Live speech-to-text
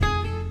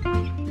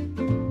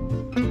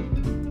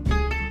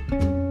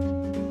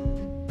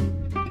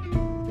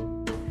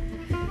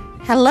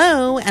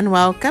Hello and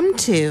welcome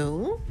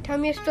to Tell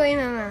me a story,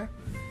 Mama.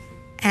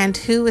 And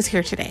who is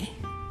here today?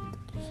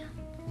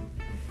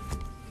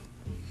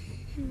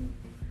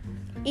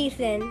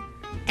 Ethan.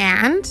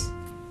 And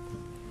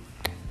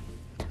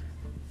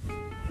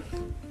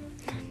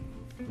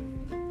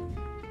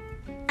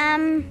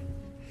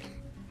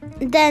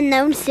the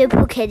unknown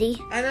Super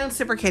Kitty. I know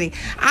Super Kitty.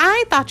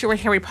 I thought you were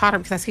Harry Potter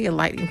because I see a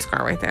lightning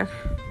scar right there.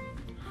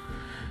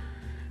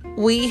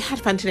 We had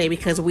fun today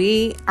because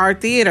our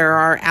theater,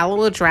 our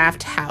Alamo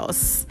Draft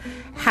House,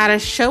 had a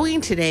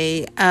showing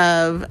today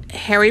of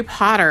Harry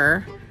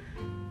Potter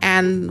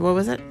and what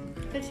was it?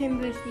 The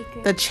Chamber of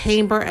Secrets. The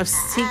Chamber of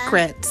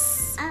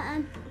Secrets.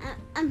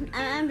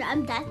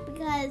 That's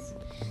because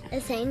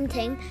the same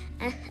thing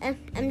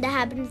that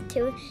happens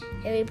to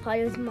Harry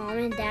Potter's mom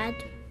and dad.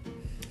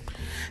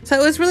 So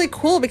it was really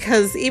cool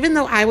because even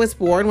though I was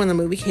born when the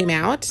movie came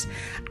out,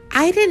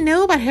 I didn't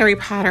know about Harry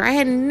Potter. I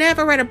had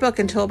never read a book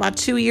until about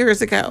 2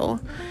 years ago.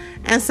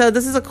 And so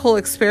this is a cool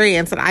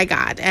experience that I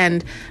got.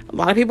 And a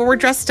lot of people were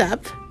dressed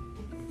up.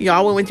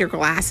 Y'all went with your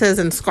glasses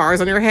and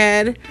scars on your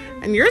head.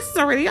 And yours is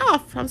already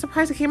off. I'm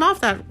surprised it came off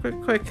that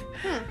quick.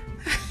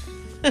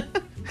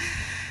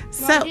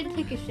 So, I did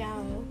take a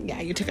shower.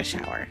 Yeah, you took a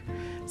shower.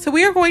 So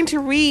we are going to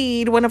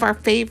read one of our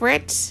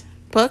favorite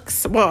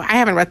books. Well, I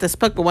haven't read this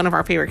book, but one of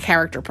our favorite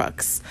character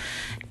books.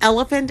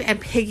 Elephant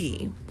and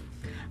Piggy.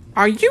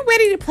 Are you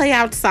ready to play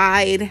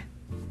outside?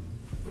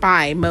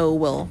 By Mo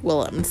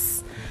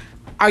Willems.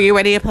 Are you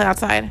ready to play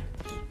outside?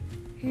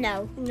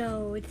 No.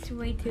 No, it's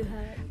way too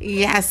hot.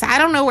 Yes, I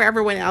don't know where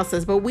everyone else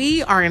is, but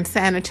we are in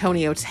San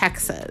Antonio,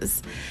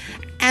 Texas.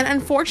 And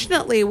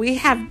unfortunately, we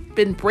have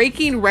been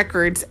breaking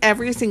records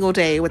every single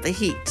day with the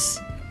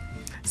heat.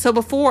 So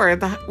before,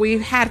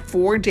 we've had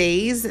 4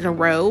 days in a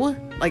row,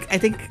 like I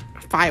think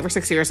 5 or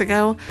 6 years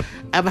ago,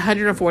 of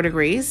 104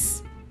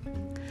 degrees.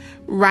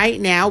 Right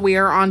now, we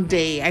are on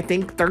day, I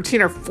think,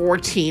 13 or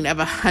 14 of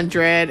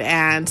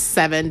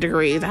 107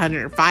 degrees,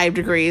 105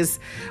 degrees.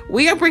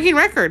 We are breaking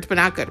records, but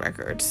not good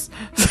records.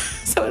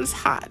 So it's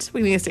hot.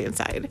 We need to stay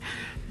inside.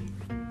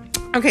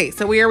 Okay,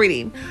 so we are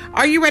reading.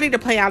 Are you ready to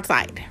play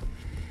outside?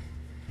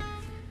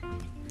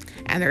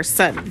 And there's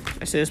sun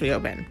as soon as we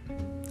open.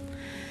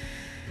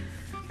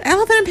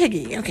 Elephant and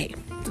Piggy. Okay,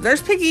 so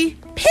there's Piggy.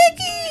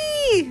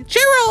 Piggy!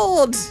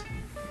 Gerald!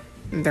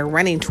 And they're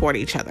running toward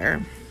each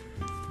other.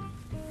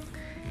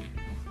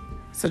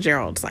 So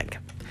Gerald's like,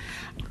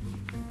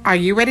 are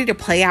you ready to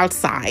play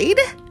outside?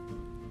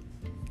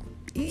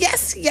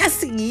 Yes,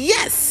 yes,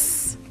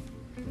 yes.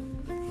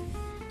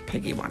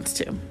 Piggy wants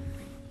to.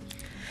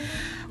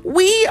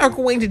 We are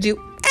going to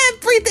do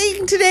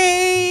everything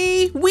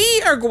today.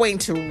 We are going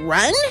to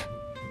run.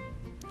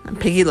 And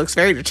Piggy looks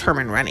very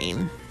determined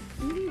running.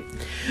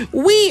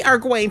 We are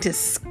going to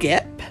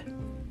skip.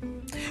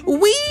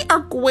 We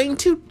are going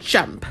to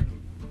jump.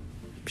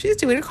 She's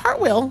doing a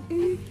cartwheel,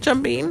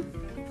 jumping.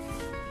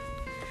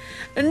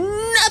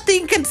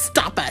 Nothing can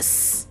stop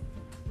us.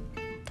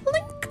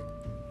 Blink.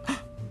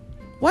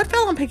 What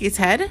fell on Piggy's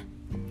head?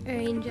 A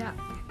raindrop.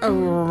 A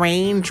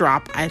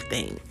raindrop, I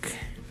think.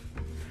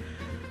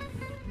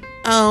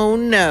 Oh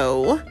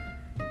no.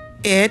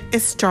 It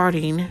is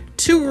starting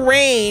to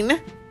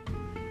rain.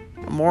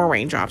 More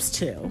raindrops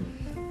too.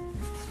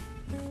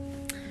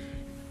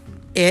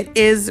 It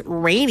is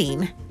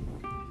raining.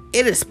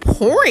 It is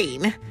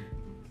pouring.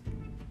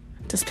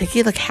 Does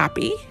Piggy look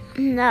happy?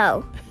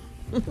 No.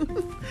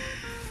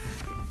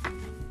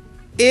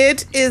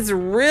 It is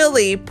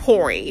really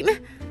pouring.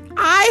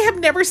 I have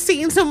never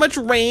seen so much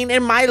rain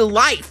in my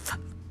life.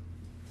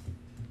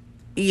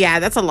 Yeah,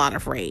 that's a lot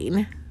of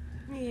rain.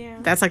 Yeah.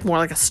 That's like more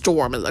like a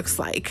storm, it looks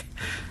like.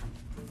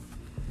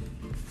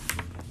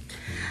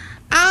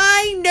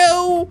 I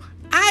know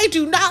I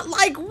do not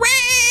like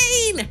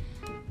rain.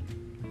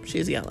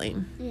 She's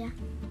yelling. Yeah.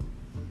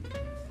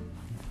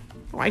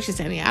 Why is she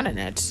standing out in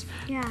it?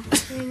 Yeah,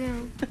 I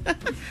know.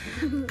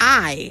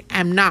 I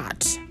am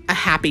not a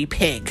happy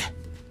pig.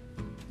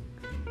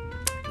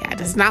 Yeah, it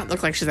does not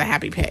look like she's a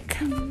happy pig.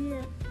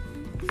 Yeah.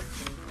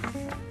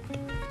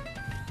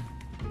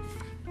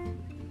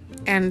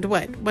 And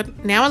what?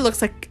 Now it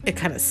looks like it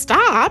kind of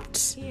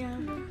stopped. Yeah.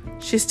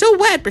 She's still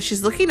wet, but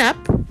she's looking up.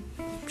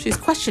 She's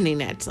questioning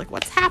it. Like,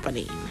 what's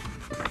happening?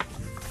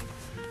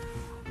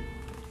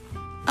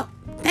 Oh,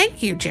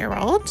 thank you,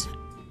 Gerald.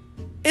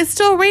 It's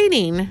still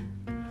raining.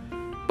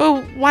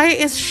 But why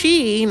is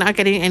she not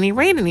getting any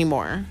rain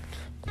anymore?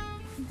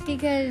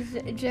 Because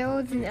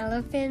Gerald's an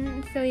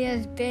elephant, so he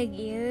has big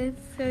ears,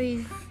 so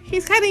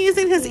He's kind of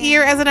using his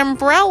ear as an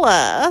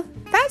umbrella.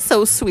 That's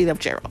so sweet of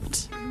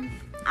Gerald.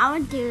 I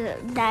would do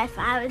that if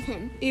I was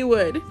him. You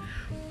would.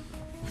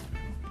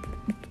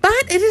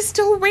 But it is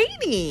still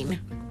raining.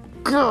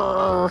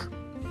 Grr.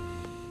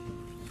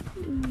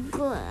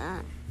 Good.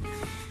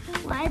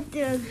 Why the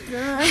good?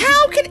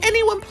 How can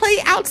anyone play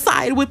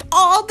outside with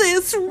all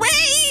this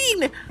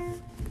rain?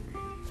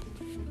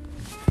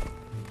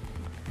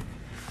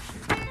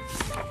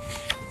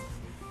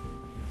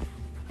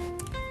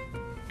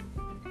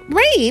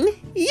 Rain?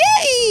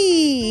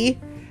 Yay!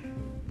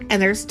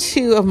 And there's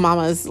two of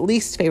Mama's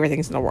least favorite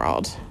things in the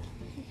world.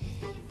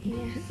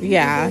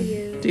 Yeah.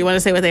 Do you want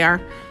to say what they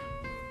are?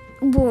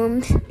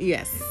 Worms.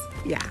 Yes.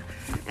 Yeah.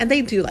 And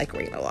they do like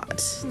rain a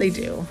lot. They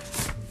do.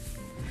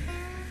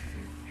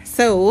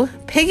 So,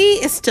 Piggy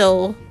is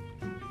still,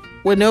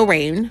 with no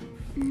rain,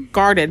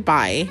 guarded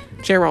by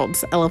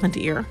Gerald's elephant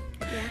ear.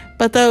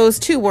 But those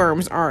two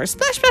worms are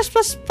splash, splash,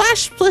 splash,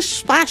 splash, splash,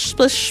 splash,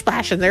 splash,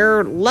 splash, and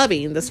they're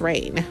loving this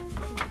rain.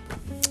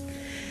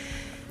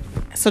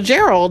 So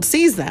Gerald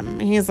sees them,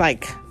 and he's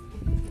like,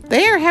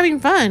 they are having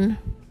fun.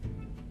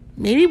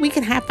 Maybe we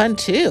can have fun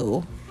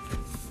too.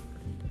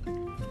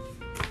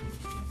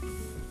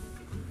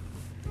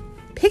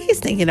 Piggy's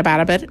thinking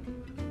about it, but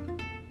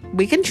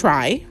we can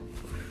try.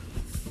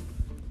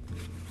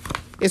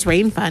 Is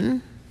rain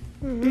fun?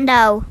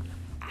 No.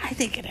 I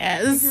think it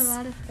is. It's a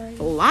lot of fun.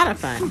 A lot of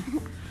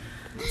fun.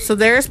 So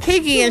there's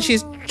Piggy, and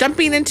she's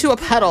jumping into a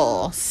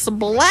puddle.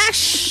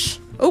 Splash!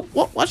 Oh,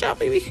 watch out,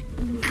 baby.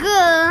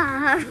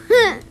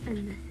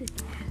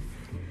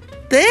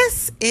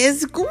 This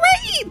is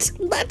great.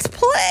 Let's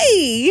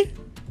play.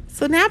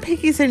 So now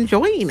Piggy's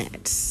enjoying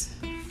it.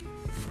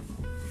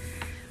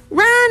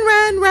 Run,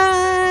 run,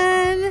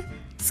 run.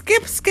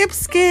 Skip, skip,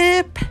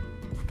 skip.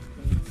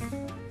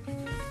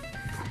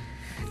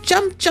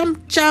 Jump,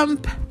 jump,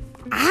 jump.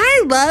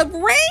 I love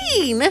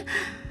rain.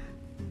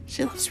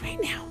 She loves rain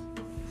now.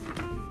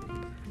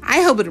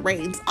 I hope it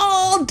rains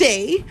all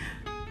day.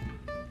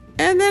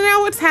 And then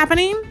now what's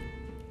happening?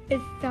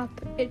 It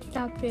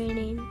stopped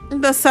raining.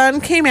 The sun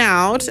came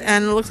out,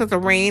 and it looks like the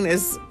rain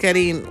is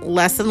getting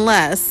less and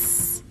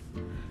less.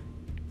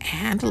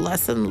 And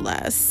less and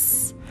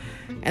less.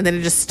 And then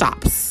it just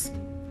stops.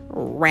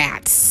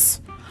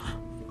 Rats.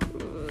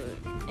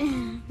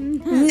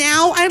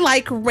 Now I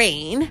like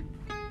rain.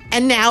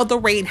 And now the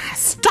rain has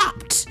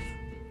stopped.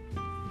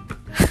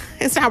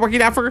 It's not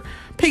working out for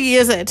Piggy,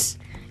 is it?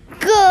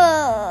 Go.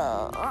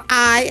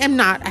 I am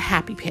not a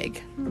happy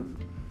pig.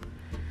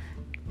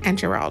 And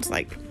Gerald's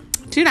like,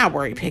 do not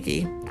worry,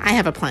 Piggy. I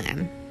have a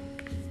plan.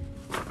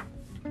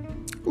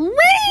 Rain!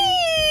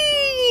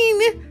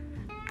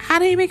 How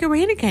do you make it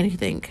rain again, you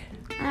think?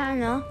 I don't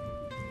know.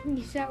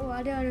 He shot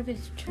water out of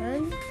his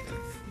trunk.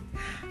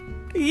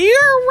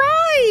 You're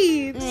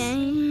right.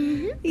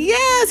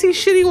 Yes, he's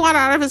shooting water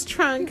out of his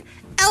trunk.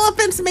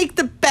 Elephants make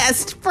the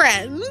best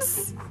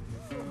friends.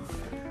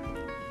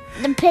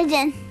 The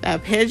pigeon. The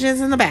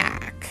pigeon's in the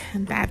back.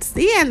 And that's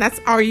the end. That's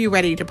Are You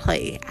Ready to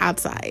Play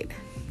outside.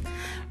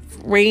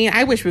 Rain.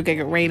 I wish we could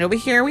get rain over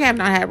here. We have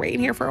not had rain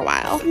here for a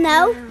while.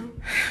 No.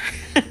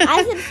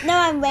 I said no.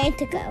 I'm ready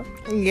to go.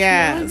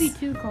 Yes. It would be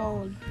too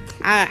cold.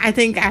 I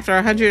think after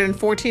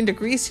 114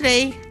 degrees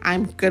today,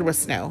 I'm good with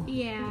snow.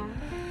 Yeah.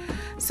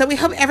 So we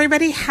hope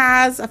everybody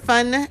has a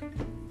fun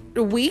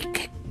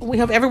week. We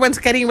hope everyone's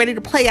getting ready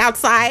to play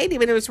outside,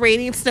 even if it's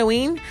raining,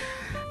 snowing.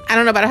 I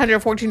don't know about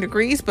 114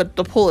 degrees, but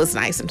the pool is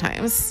nice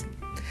sometimes.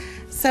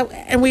 So,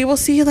 and we will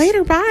see you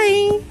later.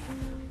 Bye.